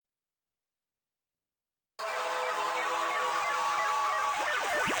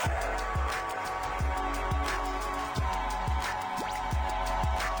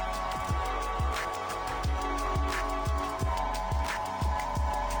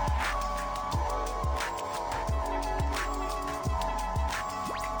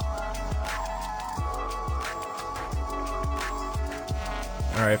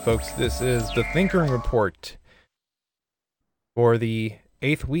All right, folks, this is the INKERING report for the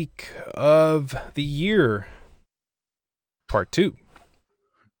 8th week of the year, part 2.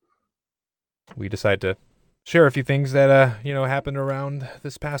 We decided to share a few things that happened around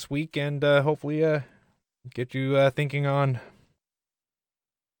this past week, and hopefully get you thinking on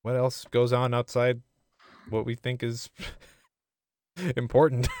what else goes on outside what we think is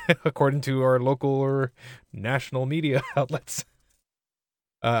important according to our local or national media outlets.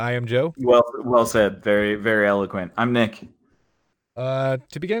 I am Joe. Well said. Very, very eloquent. I'm Nick. To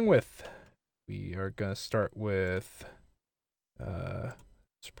begin with, we are going to start with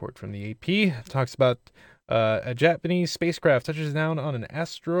report from the AP. It talks about a Japanese spacecraft touches down on an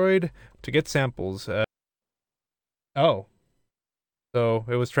asteroid to get samples. So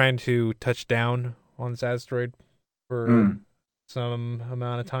it was trying to touch down on this asteroid for Mm. some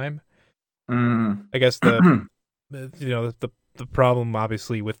amount of time. Mm. I guess the problem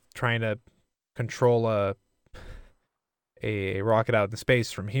obviously with trying to control a rocket out in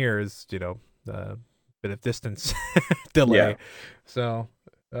space from here is a bit of distance delay. Yeah. So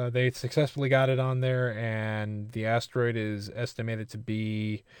they successfully got it on there, and the asteroid is estimated to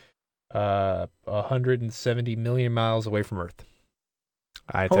be 170 million miles away from Earth.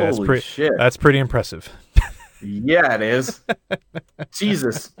 I'd say Holy shit. that's pretty impressive. Yeah, it is.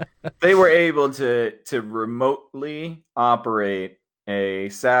 Jesus. They were able to remotely operate a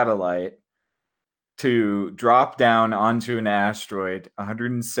satellite to drop down onto an asteroid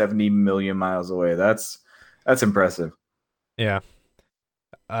 170 million miles away. That's impressive. Yeah.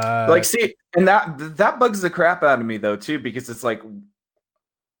 See, and that bugs the crap out of me though too, because it's like,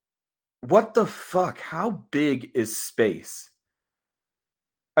 what the fuck? How big is space?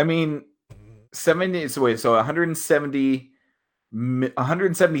 I mean, 70. So 170 million.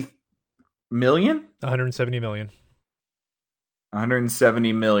 170 million.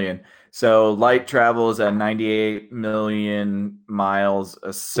 170 million. So light travels at 98 million miles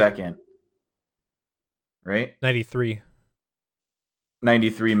a second, right? 93.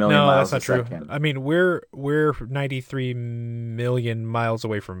 93 million No, that's miles not a true. second. I mean, we're 93 million miles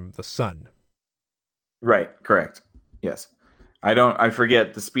away from the sun. Right, correct. Yes. I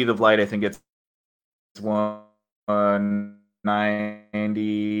forget the speed of light. I think it's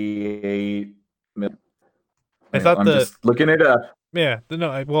 198 million. I thought I'm just looking it up. I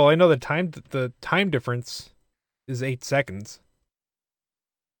know the time difference is 8 seconds.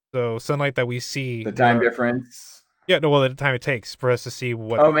 So sunlight that we see, The time difference. the time it takes for us to see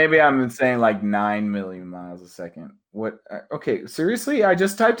what. Oh, maybe I'm saying like 9 million miles a second. What? Okay, seriously? I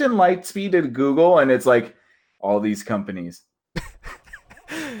just typed in light speed at Google and it's like all these companies.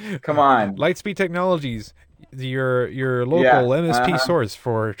 Come on. Lightspeed Technologies, your Yeah. local MSP source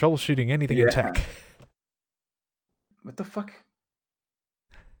for troubleshooting anything in Yeah. tech. What the fuck?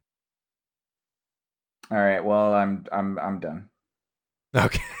 All right. Well, I'm done.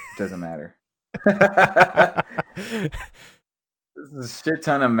 Okay. Doesn't matter. There's a shit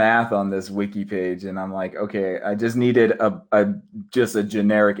ton of math on this wiki page, and I'm like, okay, I just needed just a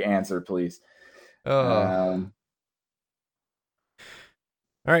generic answer, please. Oh.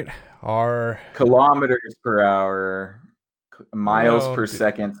 All right. Our Kilometers per hour, miles per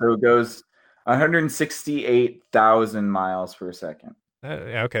second. So it goes 168,000 miles per second.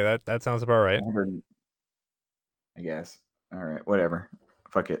 Yeah, okay, that sounds about right. 100, I guess. All right, whatever.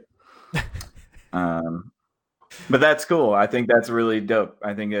 Fuck it. But that's cool. I think that's really dope.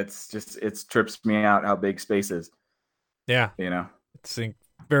 I think it trips me out how big space is. Yeah. It's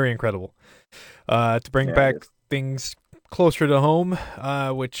very incredible. To bring back things closer to home,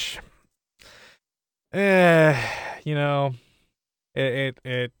 which it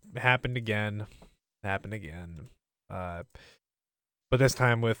happened again. But this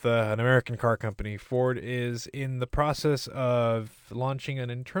time with an American car company. Ford is in the process of launching an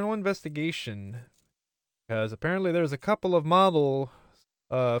internal investigation because apparently there's a couple of models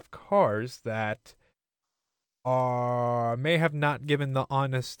of cars that may have not given the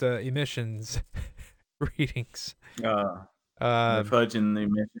honest emissions readings. The fudging the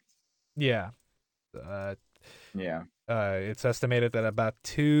emissions. Yeah. Yeah. It's estimated that about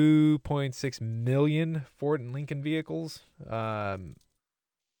 2.6 million Ford and Lincoln vehicles, and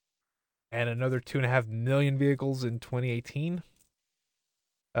another 2.5 million vehicles in 2018,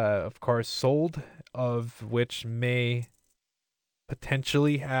 of cars sold, of which may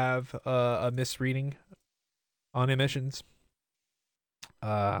potentially have a misreading on emissions.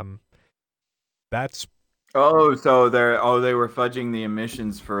 That's so they were fudging the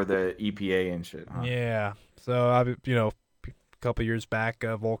emissions for the EPA and shit. Huh? Yeah. So a couple years back,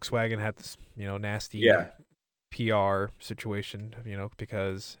 Volkswagen had this nasty PR situation,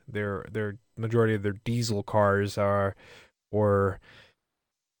 because their majority of their diesel cars are or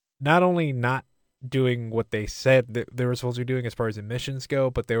not only not doing what they said that they were supposed to be doing as far as emissions go,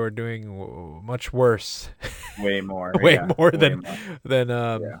 but they were doing much worse, Way more. way Yeah. more Way more. than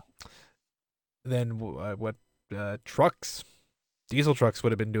Yeah. what trucks, diesel trucks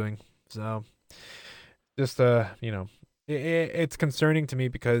would have been doing. So just it's concerning to me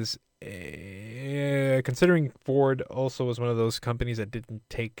because considering Ford also was one of those companies that didn't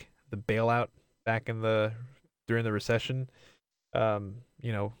take the bailout back in the during the recession,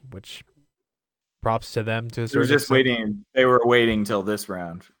 which props to them to a It was certain just extent. waiting. They were waiting till this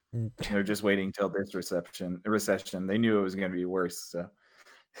round. Mm, They're just waiting till this recession. They knew it was going to be worse. So,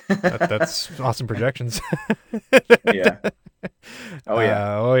 that's awesome projections. yeah. Oh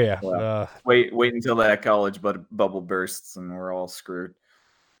yeah. Oh yeah. Well, wait until that college bubble bursts and we're all screwed.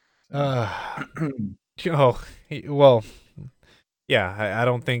 So. Uh, oh well, yeah. I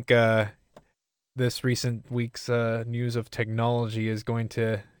don't think this recent week's news of technology is going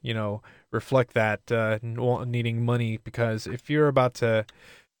to reflect that needing money, because if you're about to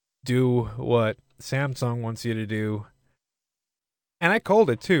do what Samsung wants you to do, and I called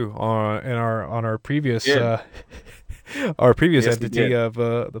it too in our on our previous Did. our previous Yes, we entity did. of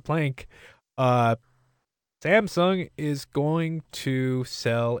the plank. uh Samsung is going to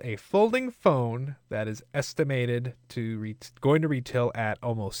sell a folding phone that is estimated to going to retail at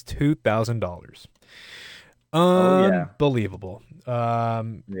almost $2,000. Oh yeah. Unbelievable.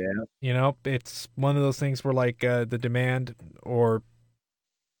 Yeah. It's one of those things where like the demand, or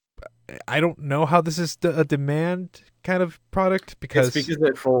I don't know how this is a demand kind of product, It's because because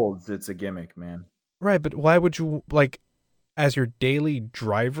it folds. It's a gimmick, man. right, but why would you like as your daily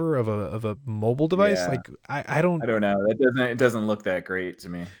driver of a mobile device? Yeah. Like I don't. I don't know. It doesn't look that great to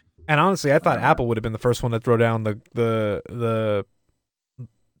me. And honestly, I I thought don't know. Apple would have been the first one to throw down the the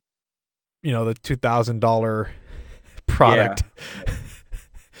 $2,000 Yeah. product.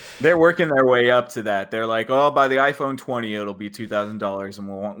 They're working their way up to that. They're like, "Oh, by the iPhone 20, it'll be $2,000,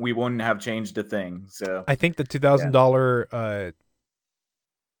 and we won't have changed a thing." So, I think yeah. the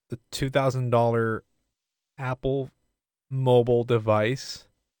 $2,000 Apple mobile device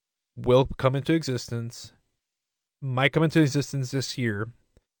will come into existence. Might come into existence this year.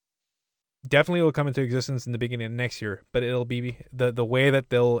 Definitely will come into existence in the beginning of next year. But it'll be the way that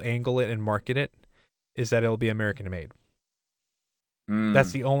they'll angle it and market it is that it'll be American made. That's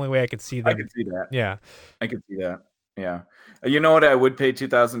Mm, the only way I could see I them. could see that. Yeah. I could see that. Yeah. You know what I would pay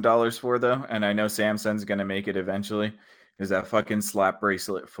 $2,000 for though, and I know Samsung's gonna make it eventually, is that fucking slap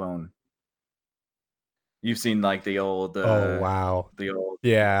bracelet phone. You've seen like Oh wow. the old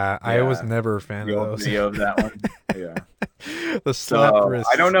Yeah, I was yeah never a fan the of old those. video of that one. Yeah. The slap So I don't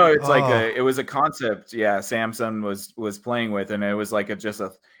wrists. know. It's like Oh, it was a concept. Yeah, Samsung was playing with, and it was like just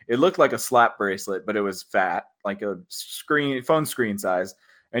a. It looked like a slap bracelet, but it was fat, like a phone screen size,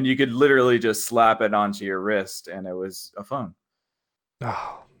 and you could literally just slap it onto your wrist, and it was a phone.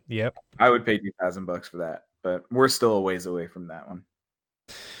 oh, yep. I would pay $2,000 for that, but we're still a ways away from that one.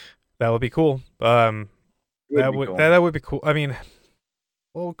 That would be cool. It would be cool. That would be cool. I mean,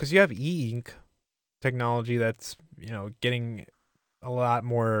 well, because you have e-ink technology that's getting a lot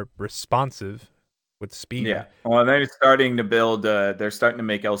more responsive with Yeah. speed. Well, they're starting to build. They're starting to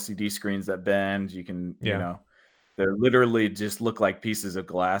make LCD screens that bend. You can, Yeah. they're literally just look like pieces of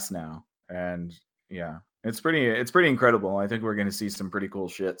glass now. And yeah, it's pretty incredible. I think we're going to see some pretty cool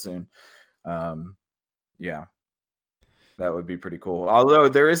shit soon. Um, yeah, that would be pretty cool. Although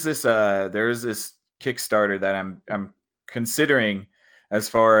there is this Kickstarter that I'm considering as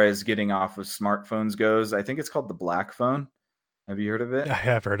far as getting off of smartphones goes. I think it's called the Black Phone. Have you heard of I it?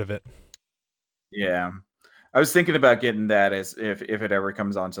 have heard of it. Yeah. I was thinking about getting that as if it ever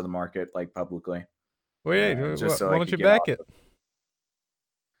comes onto the market like publicly, Wait, just so why I don't could you get back off. it?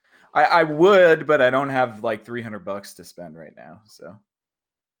 I would, but I don't have like $300 to spend right now. So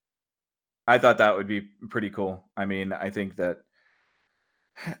I thought that would be pretty cool. I mean, I think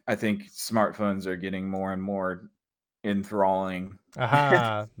smartphones are getting more and more enthralling.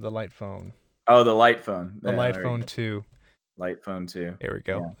 Aha, the light phone. Oh, the light phone. The Yeah, light there you phone go. 2. Light phone too. There we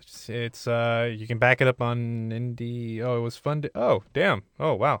go. Yeah. It's you can back it up on Indie. Oh, it was fun. Oh, damn.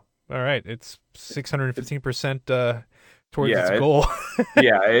 Oh, wow. All right. It's It's 615% towards its yeah, goal.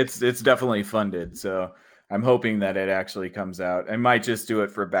 it's definitely funded. So I'm hoping that it actually comes out. I might just do it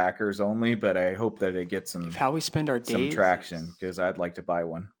for backers only, but I hope that it gets If some how we spend our some days traction is because I'd like to buy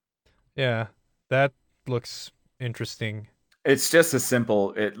one. Yeah. That looks interesting. It's just a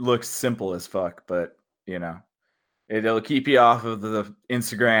simple. It looks simple as fuck, but you know, it'll keep you off of the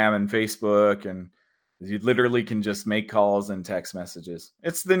Instagram and Facebook and You literally can just make calls and text messages.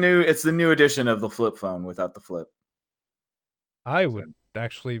 It's the new edition of the flip phone without the flip. I So, would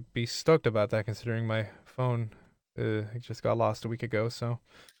actually be stoked about that, considering my phone it just got lost a week ago. So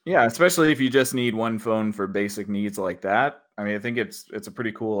yeah, especially if you just need one phone for basic needs like that. I mean, I think it's a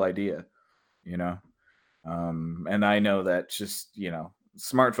pretty cool idea, you know. And I know that just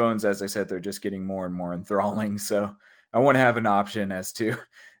smartphones, as I said, they're just getting more and more enthralling. So I want to have an option as to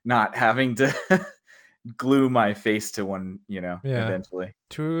not having to glue my face to one, yeah, eventually.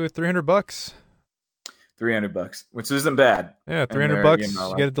 $300. $300, which isn't bad, Yeah, three and hundred they're bucks.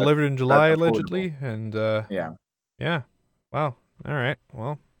 You get it that's delivered in that's July affordable. allegedly, and Yeah, yeah, wow. All right,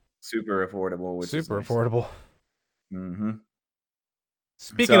 well, super affordable, which is super nice. affordable. Hmm.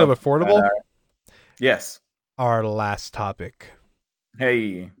 Speaking of So, affordable, yes, our last topic: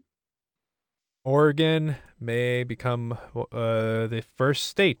 hey, Oregon may become the first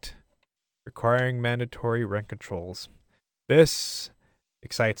state requiring mandatory rent controls. This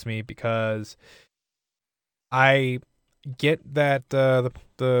excites me because I get that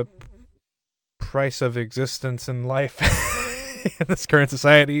the price of existence in life in this current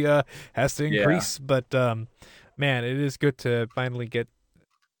society has to yeah, increase, but man, it is good to finally get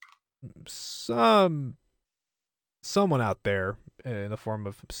some someone out there in the form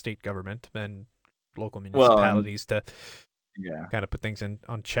of state government and local well, and municipalities to yeah, kind of put things in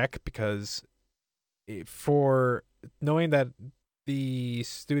on check, because for knowing that the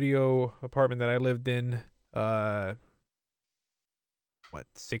studio apartment that I lived in uh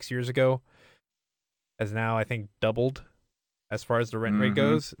 6 years ago has now, I think, doubled as far as the rent rate mm-hmm,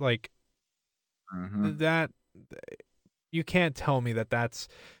 goes. Like mm-hmm, that, you can't tell me that that's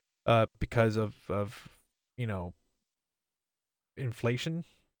because of you know inflation.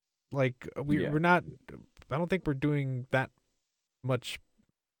 Like yeah. we're not. I don't think we're doing that much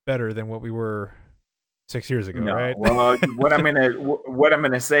better than what we were 6 years ago, No, right? well, what I'm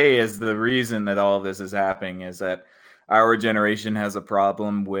gonna say is the reason that all of this is happening is that our generation has a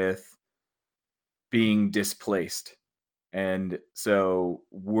problem with being displaced. And so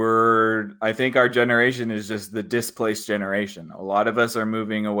I think our generation is just the displaced generation. A lot of us are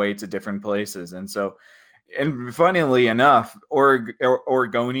moving away to different places. And so, and funnily enough,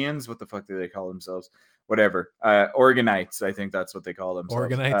 Oregonians, what the fuck do they call themselves? Whatever. Oregonites, I think that's what they call themselves.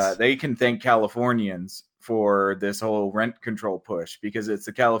 Organites. They can thank Californians for this whole rent control push, because it's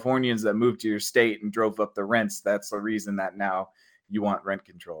the Californians that moved to your state and drove up the rents. That's the reason that now you want rent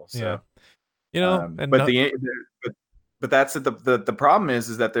control. Yeah, So, and but but that's the problem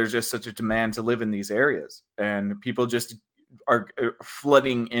is that there's just such a demand to live in these areas, and people just are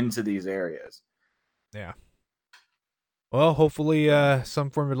flooding into these areas. yeah. Well, hopefully, some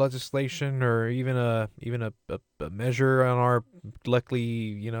form of legislation or even a measure on our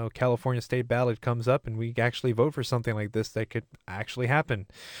luckily, California state ballot comes up, and we actually vote for something like this that could actually happen.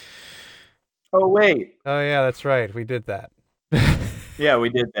 Oh wait, Oh yeah, that's right. We did that. yeah, we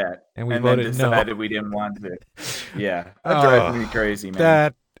did that, And we and then voted no. decided we didn't want to. Yeah, that drives Oh, me crazy, man.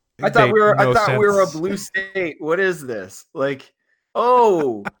 that I thought made we were I no thought we were a sense. blue state. What is this? Like,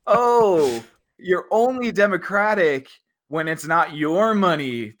 oh, you're only democratic when it's not your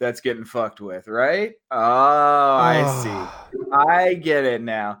money that's getting fucked with, right? Oh, I see. Oh, I get it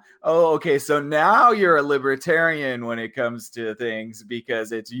now. Oh, okay. So now you're a libertarian when it comes to things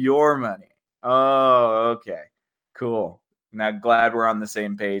because it's your money. Oh, okay. Cool. Now glad we're on the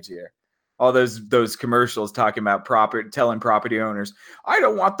same page here. All those commercials talking about telling property owners, I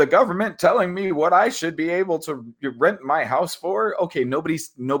don't want the government telling me what I should be able to rent my house for. Okay, nobody's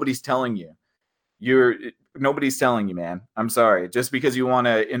telling you. You're Nobody's telling you, man. I'm sorry. Just because you want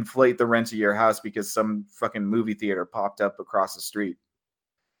to inflate the rent of your house because some fucking movie theater popped up across the street,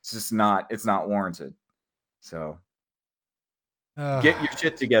 it's not warranted. So get your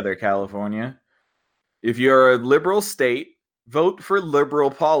shit together, California. If you're a liberal state, vote for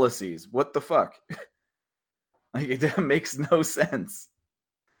liberal policies. What the fuck? Like, it makes no sense.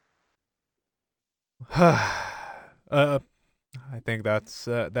 I think that's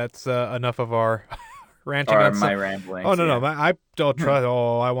enough of our ranting Or on my some. Oh ramblings, no, yeah. no, I don't trust.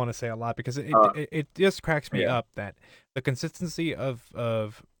 Oh, I want to say a lot, because uh, it just cracks me yeah. up that the consistency of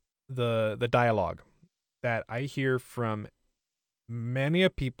the dialogue that I hear from many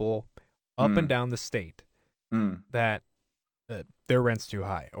of people up and Mm, down the state, mm, that their rent's too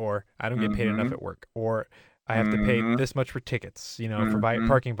high, or I don't get paid enough mm-hmm, at work, or I have to pay mm-hmm, this much for tickets, for mm-hmm.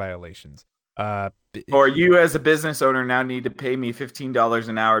 parking violations. Uh, Or you as a business owner now need to pay me $15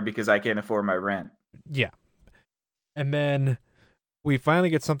 an hour because I can't afford my rent. yeah, and then we finally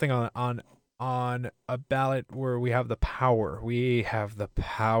get something on a ballot where we have the power. We have the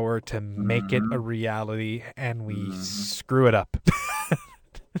power to make it a Hmm. reality, and we Hmm. screw it up.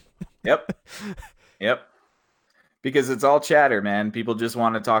 Yep. Yep. Because it's all chatter, man. People just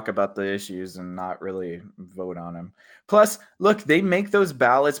want to talk about the issues and not really vote on them. Plus, look, they make those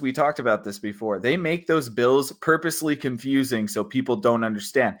ballots. We talked about this before. They make those bills purposely confusing so people don't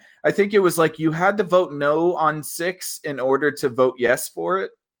understand. I think it was like you had to vote no on six in order to vote yes for it,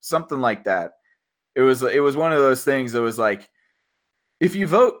 something like that. It was one of those things that was like, if you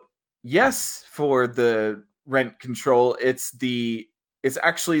vote yes for the rent control, it's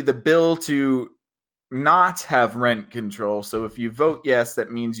actually the bill to not have rent control. So if you vote yes,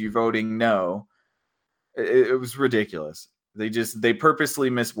 that means you're voting no. It was ridiculous. They purposely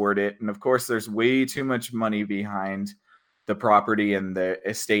misword it, and of course, there's way too much money behind the property and the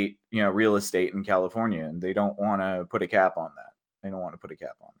estate, real estate in California, and they don't want to put a cap on that. They don't want to put a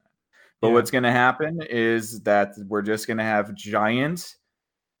cap on that. But Yeah. what's going to happen is that we're just going to have giant,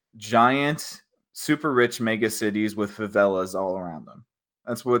 super rich mega cities with favelas all around them.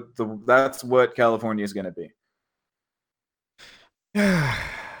 That's what California is going to be.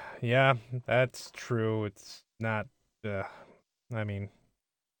 Yeah, that's true. It's not. Uh, I mean,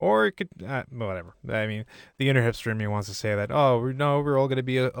 or it could. Whatever. I mean, the inner hipster in me wants to say that. Oh, no, we're all going to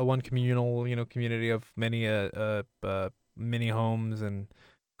be a one communal, community of many mini homes and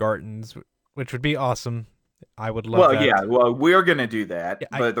gardens, which would be awesome. I would love Well, that. yeah, well, we're gonna do that, Yeah,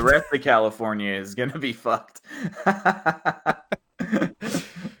 I. but the rest of California is gonna be fucked.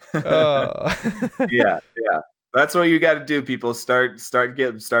 uh, Yeah, yeah. That's what you got to do, people. Start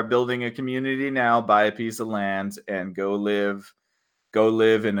building a community now, buy a piece of land and go live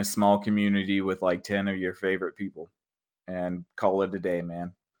in a small community with like 10 of your favorite people and call it a day,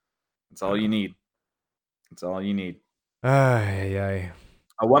 man. That's all you need. That's all you need. ay, ay.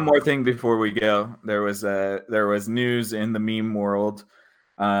 One more thing before we go. There was news in the meme world.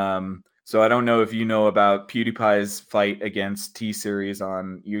 So I don't know if you know about PewDiePie's fight against T Series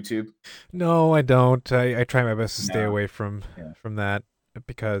on YouTube. No, I don't. I try my best to stay No. away from Yeah. that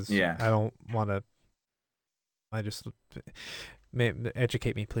because Yeah. I don't want to. I just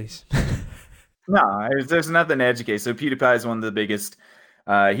educate me, please. No, there's nothing to educate. So PewDiePie is one of the biggest.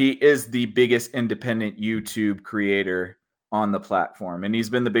 He is the biggest independent YouTube creator on the platform, and he's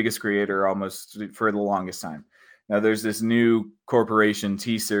been the biggest creator almost for the longest time. Now, there's this new corporation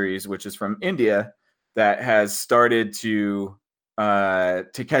T Series, which is from India, that has started to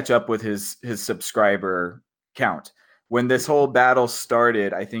catch up with his subscriber count. When this whole battle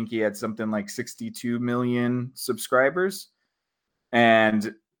started, I think he had something like 62 million subscribers,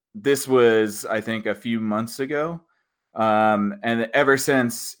 and this was, I think, a few months ago. And ever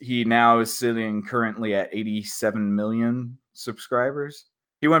since, he now is sitting currently at 87 million subscribers.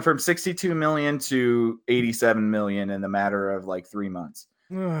 He went from 62 million to 87 million in the matter of like 3 months.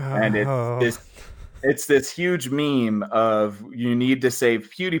 And Oh. it's this huge meme of you need to save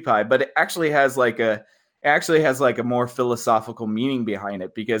PewDiePie, but it actually has like a more philosophical meaning behind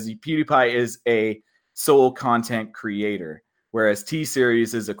it, because PewDiePie is a sole content creator, whereas T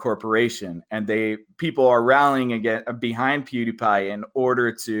Series is a corporation, and people are rallying again behind PewDiePie in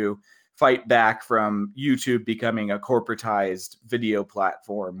order to fight back from YouTube becoming a corporatized video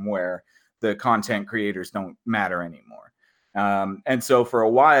platform where the content creators don't matter anymore. And so for a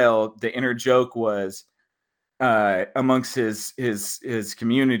while, the inner joke was, amongst his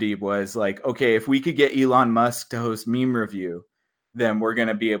community, was like, okay, if we could get Elon Musk to host Meme Review, then we're going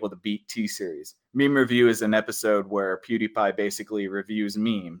to be able to beat T Series. Meme Review is an episode where PewDiePie basically reviews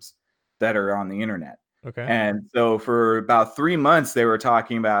memes that are on the internet. Okay. And so for about 3 months, they were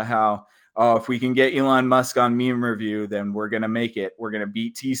talking about how, oh, if we can get Elon Musk on Meme Review, then we're going to make it. We're going to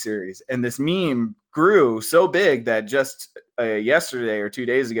beat T Series. And this meme grew so big that just yesterday or 2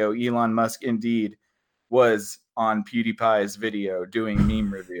 days ago, Elon Musk indeed was on PewDiePie's video doing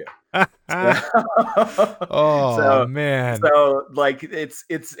meme review. So, Oh so, man. so like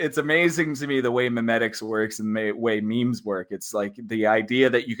it's amazing to me the way memetics works and the way memes work. It's like the idea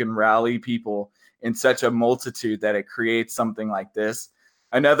that you can rally people in such a multitude that it creates something like this.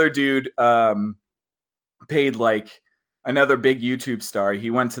 Another dude paid like another big YouTube star. He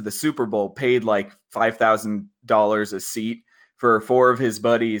went to the Super Bowl, paid like $5,000 a seat for four of his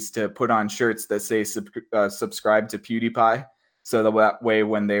buddies to put on shirts that say subscribe to PewDiePie. So that way,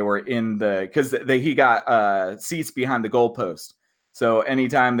 when they were because he got seats behind the goalpost. So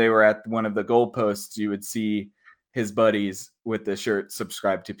anytime they were at one of the goalposts, you would see his buddies with the shirt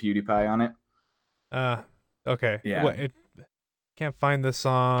subscribe to PewDiePie on it. Uh okay. Yeah. What it can't find this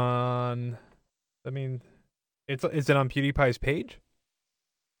on I mean is it on PewDiePie's page?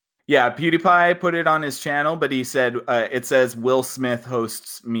 Yeah, PewDiePie put it on his channel, but he said it says Will Smith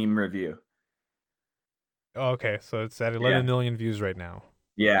hosts meme review. Oh, okay, so it's at Yeah, 11 million views right now.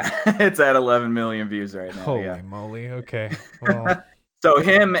 yeah, it's at 11 million views right now. Yeah. Holy moly. Okay. Well, So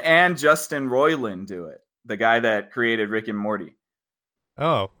him and Justin Roiland do it, the guy that created Rick and Morty.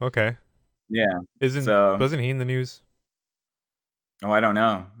 oh, okay. Yeah. Isn't So, wasn't he in the news? oh, I don't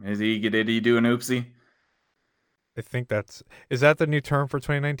know. Did he do an oopsie? I think that's is that the new term for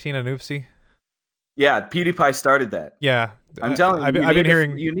 2019, an oopsie? Yeah, PewDiePie started that. Yeah. I'm telling you, I've been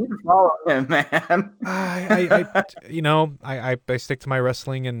hearing you need to follow him, man. I stick to my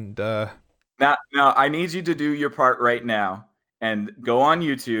wrestling and Now, I need you to do your part right now and go on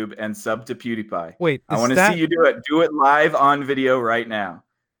YouTube and sub to PewDiePie. wait, I is want to see that you do it. Do it live on video right now.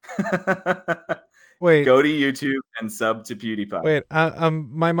 wait, Go to YouTube and sub to PewDiePie. wait,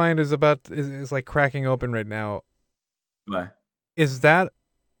 my mind is about is like cracking open right now. Bye. Is that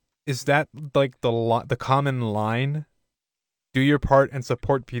is that like the common line? Do your part and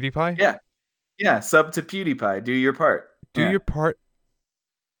support PewDiePie? Yeah, yeah. Sub to PewDiePie. Do your part. Do Yeah, your part.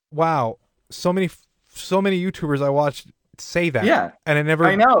 Wow, so many YouTubers I watched say that, yeah. and I I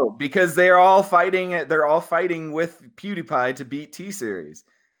never. know because they're all fighting. They're all fighting with PewDiePie to beat T Series.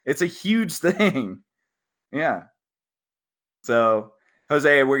 It's a huge thing. Yeah. So,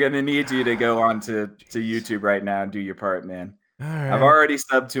 Jose, we're gonna need you to go on to YouTube right now and do your part, man. All I've right, already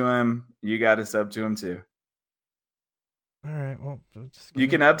subbed to him. You got to sub to him too. all right. Well, just You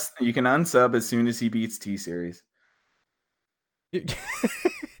can you can unsub as soon as he beats T Series.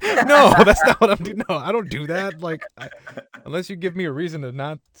 no, that's not what I'm doing. No, I don't do that. Like, unless you give me a reason to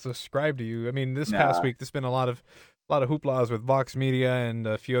not subscribe to you. I mean, this past Nah. week, there's been a lot of hooplas with Vox Media and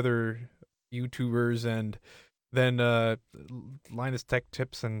a few other YouTubers, and then Linus Tech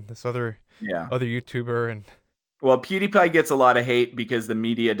Tips and this Yeah. other YouTuber, and Well, PewDiePie gets a lot of hate because the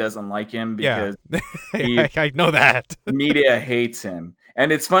media doesn't like him yeah, because he I know that. the media hates him.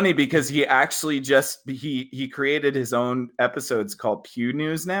 And it's funny because he actually he created his own episodes called Pew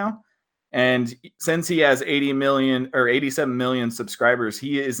News now. And since he has 80 million or 87 million subscribers,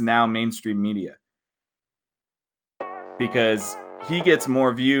 he is now mainstream media because he gets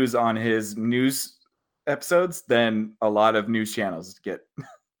more views on his news episodes than a lot of news channels get.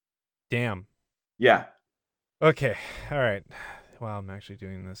 Damn. Yeah. Okay. All right. Wow, I'm actually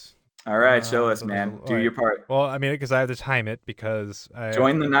doing this. All right. Show us, So man. all Do right. your part. Well, I mean, because I have to time it because I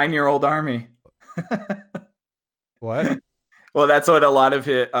Join the 9-year-old army. what? Well, that's what a lot of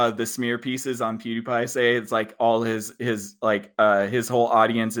the smear pieces on PewDiePie say. It's like all his whole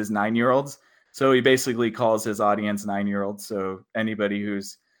audience is 9-year-olds. So he basically calls his audience 9-year-olds. So anybody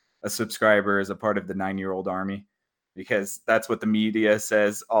who's a subscriber is a part of the 9-year-old army, because that's what the media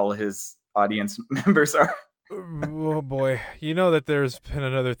says all his audience members are. Oh boy, you know that there's been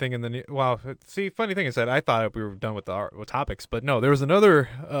another thing in the news. Wow, see, funny thing is that I thought we were done with with topics, but no, there was another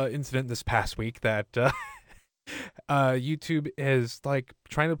incident this past week that YouTube is like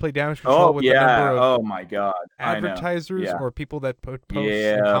trying to play damage control Oh with the number yeah. of Oh my God. I know. advertisers Yeah. or people that put posts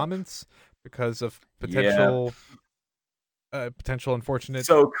and Yeah. comments because of Yeah. potential unfortunate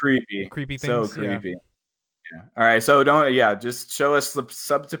So creepy. creepy So things. Yeah. creepy. Yeah. All right. So don't. Yeah. Just show us the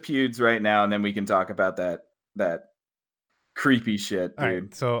subterfuge right now, and then we can talk about that creepy shit, All right,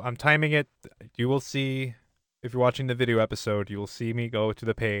 dude. so I'm timing it. You will see if you're watching the video episode, you will see me go to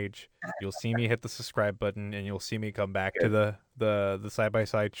the page. You'll see me hit the subscribe button, and you'll see me come back to Good. the side by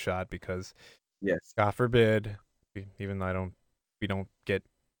side shot because Yes. God forbid, even though we don't get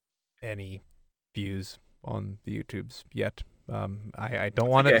any views on the YouTubes yet. I don't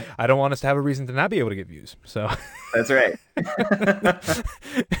want to. Okay. I don't want us to have a reason to not be able to get views. So That's right.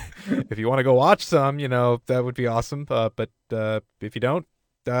 if you want to go watch some, that would be awesome. But if you don't,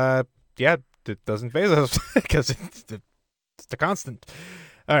 yeah, it doesn't phase us because it's the constant.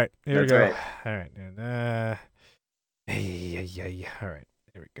 All right, here we That's go. right. All right, and yeah. All right,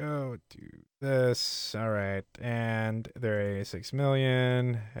 here we go. Do this. All right, and there are 6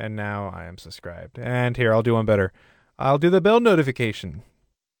 million, and now I am subscribed. And here, I'll do one better. I'll do the bell notification.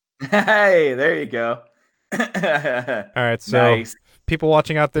 Hey, there you go. All right, so Nice. people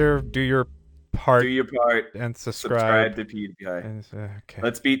watching out there, do your part Do your part. and Subscribe subscribe. to PewDiePie. And, okay,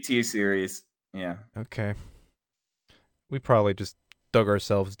 Let's beat T Series. Yeah. okay. We probably just dug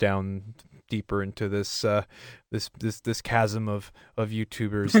ourselves down deeper into this chasm of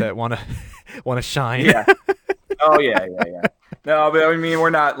YouTubers that want to shine. Yeah. Oh yeah. No, but I mean, we're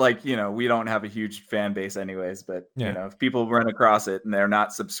not like, we don't have a huge fan base anyways, but Yeah. if people run across it and they're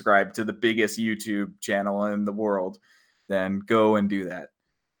not subscribed to the biggest YouTube channel in the world, then go and do that.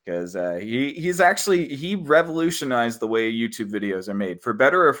 because he revolutionized the way YouTube videos are made, for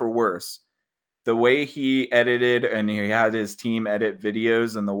better or for worse. The way he edited and he had his team edit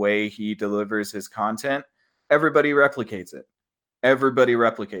videos and the way he delivers his content, everybody replicates it. Everybody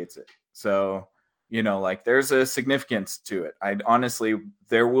replicates it. So, like there's a significance to it. I honestly,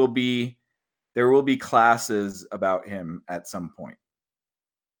 there will be classes about him at some point.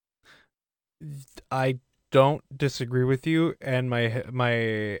 I don't disagree with you, and I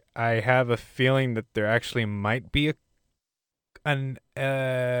have a feeling that there actually might be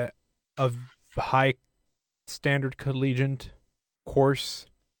a high standard collegiate course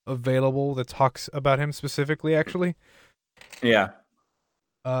available that talks about him specifically. Actually, Yeah,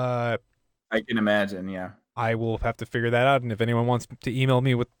 uh, I can imagine. Yeah, I will have to figure that out, and if anyone wants to email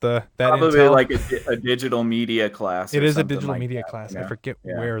me with that probably intel, like a digital media class it or is a something digital like media that. class. I Yeah, forget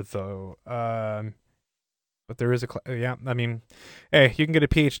yeah. where though. But there is yeah. I mean, hey, you can get a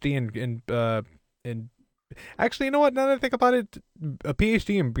PhD in actually, you know what? Now that I think about it, a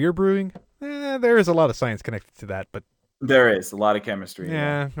PhD in beer brewing, there is a lot of science connected to that. But There is a lot of chemistry.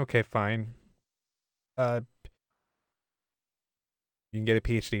 Yeah. yeah, okay, fine. Uh, you can get a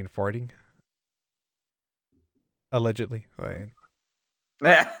PhD in farting, allegedly.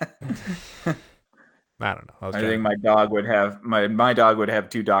 I don't know. I was I trying think to. my dog would have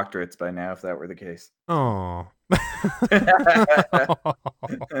 2 doctorates by now if that were the case. Oh.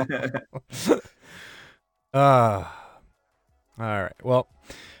 Ah. All right. Well,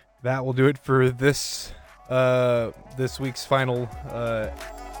 that will do it for this week's final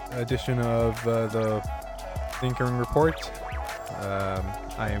edition of the Inkering Report.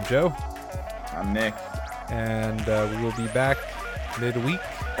 I am Joe, I'm Nick. and we will be back midweek.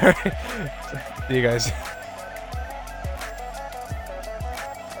 See you guys.